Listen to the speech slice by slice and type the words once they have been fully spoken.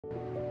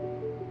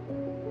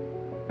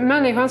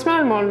Människans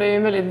välmående är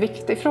en väldigt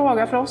viktig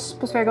fråga för oss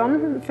på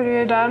Swegon. För det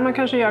är där man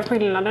kanske gör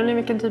skillnaden i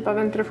vilken typ av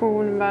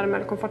ventilation, värme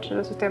eller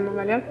komfortkylsystem man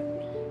väljer.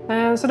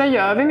 Så där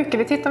gör vi mycket.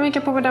 Vi tittar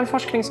mycket på den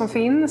forskning som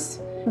finns.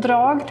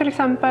 Drag till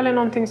exempel är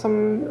någonting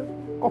som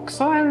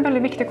också är en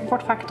väldigt viktig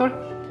komfortfaktor.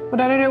 Och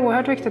där är det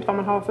oerhört viktigt vad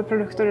man har för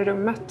produkter i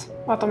rummet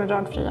och att de är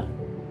dragfria.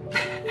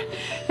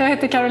 Jag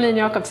heter Caroline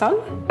Jakobsson.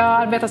 Jag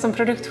arbetar som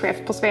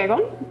produktchef på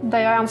Swegon där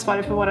jag är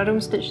ansvarig för våra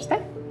rumstyrsystem.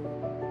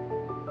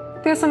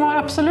 Det som har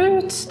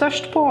absolut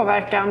störst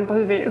påverkan på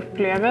hur vi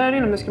upplever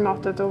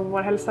inomhusklimatet och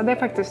vår hälsa, det är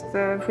faktiskt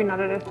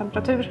skillnader i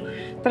temperatur.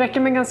 Det räcker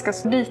med en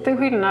ganska liten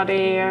skillnad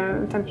i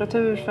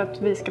temperatur för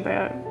att vi ska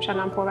börja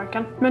känna en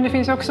påverkan. Men det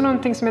finns också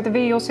någonting som heter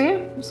VOC,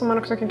 som man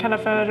också kan kalla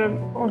för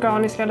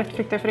organiska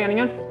lättflyktiga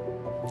föreningar.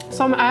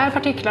 Som är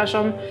partiklar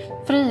som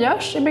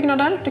frigörs i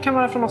byggnader. Det kan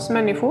vara från oss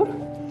människor,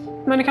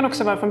 men det kan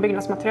också vara från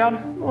byggnadsmaterial.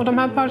 Och de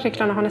här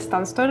partiklarna har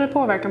nästan större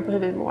påverkan på hur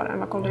vi mår än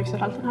vad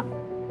koldioxidhalten har.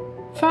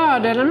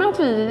 Fördelen med att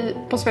vi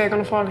på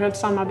Swegon och Fagerhult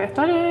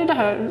samarbetar i det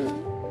här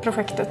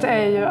projektet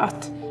är ju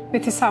att vi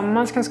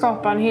tillsammans kan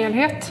skapa en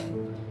helhet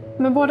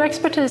med både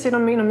expertis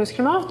inom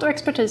inomhusklimat och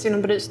expertis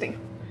inom belysning.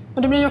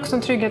 Och det blir ju också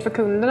en trygghet för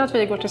kunden att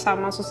vi går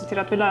tillsammans och ser till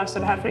att vi löser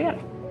det här för er.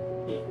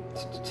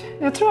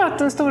 Jag tror att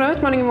den stora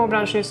utmaningen i vår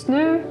bransch just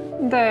nu,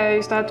 det är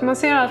just det att man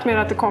ser allt mer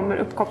att det kommer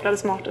uppkopplade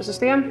smarta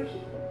system.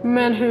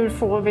 Men hur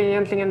får vi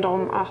egentligen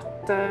dem att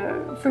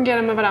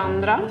fungera med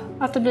varandra?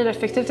 Att det blir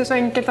effektivt. Det är så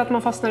enkelt att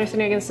man fastnar i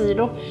sin egen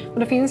silo. Och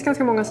det finns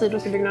ganska många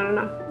silos i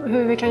byggnaderna.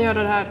 Hur vi kan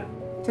göra det här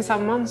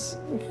tillsammans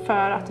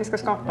för att vi ska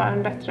skapa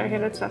en bättre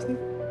helhetslösning.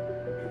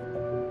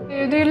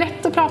 Det är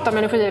lätt att prata om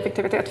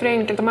energieffektivitet för det är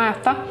enkelt att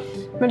mäta.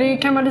 Men det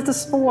kan vara lite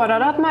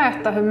svårare att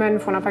mäta hur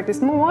människorna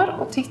faktiskt mår.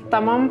 Och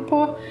tittar man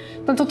på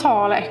den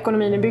totala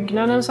ekonomin i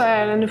byggnaden så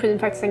är energin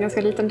faktiskt en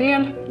ganska liten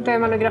del. Det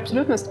man lägger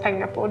absolut mest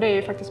pengar på, det är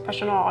ju faktiskt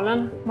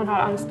personalen man har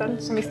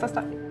anställd som vistas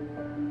där.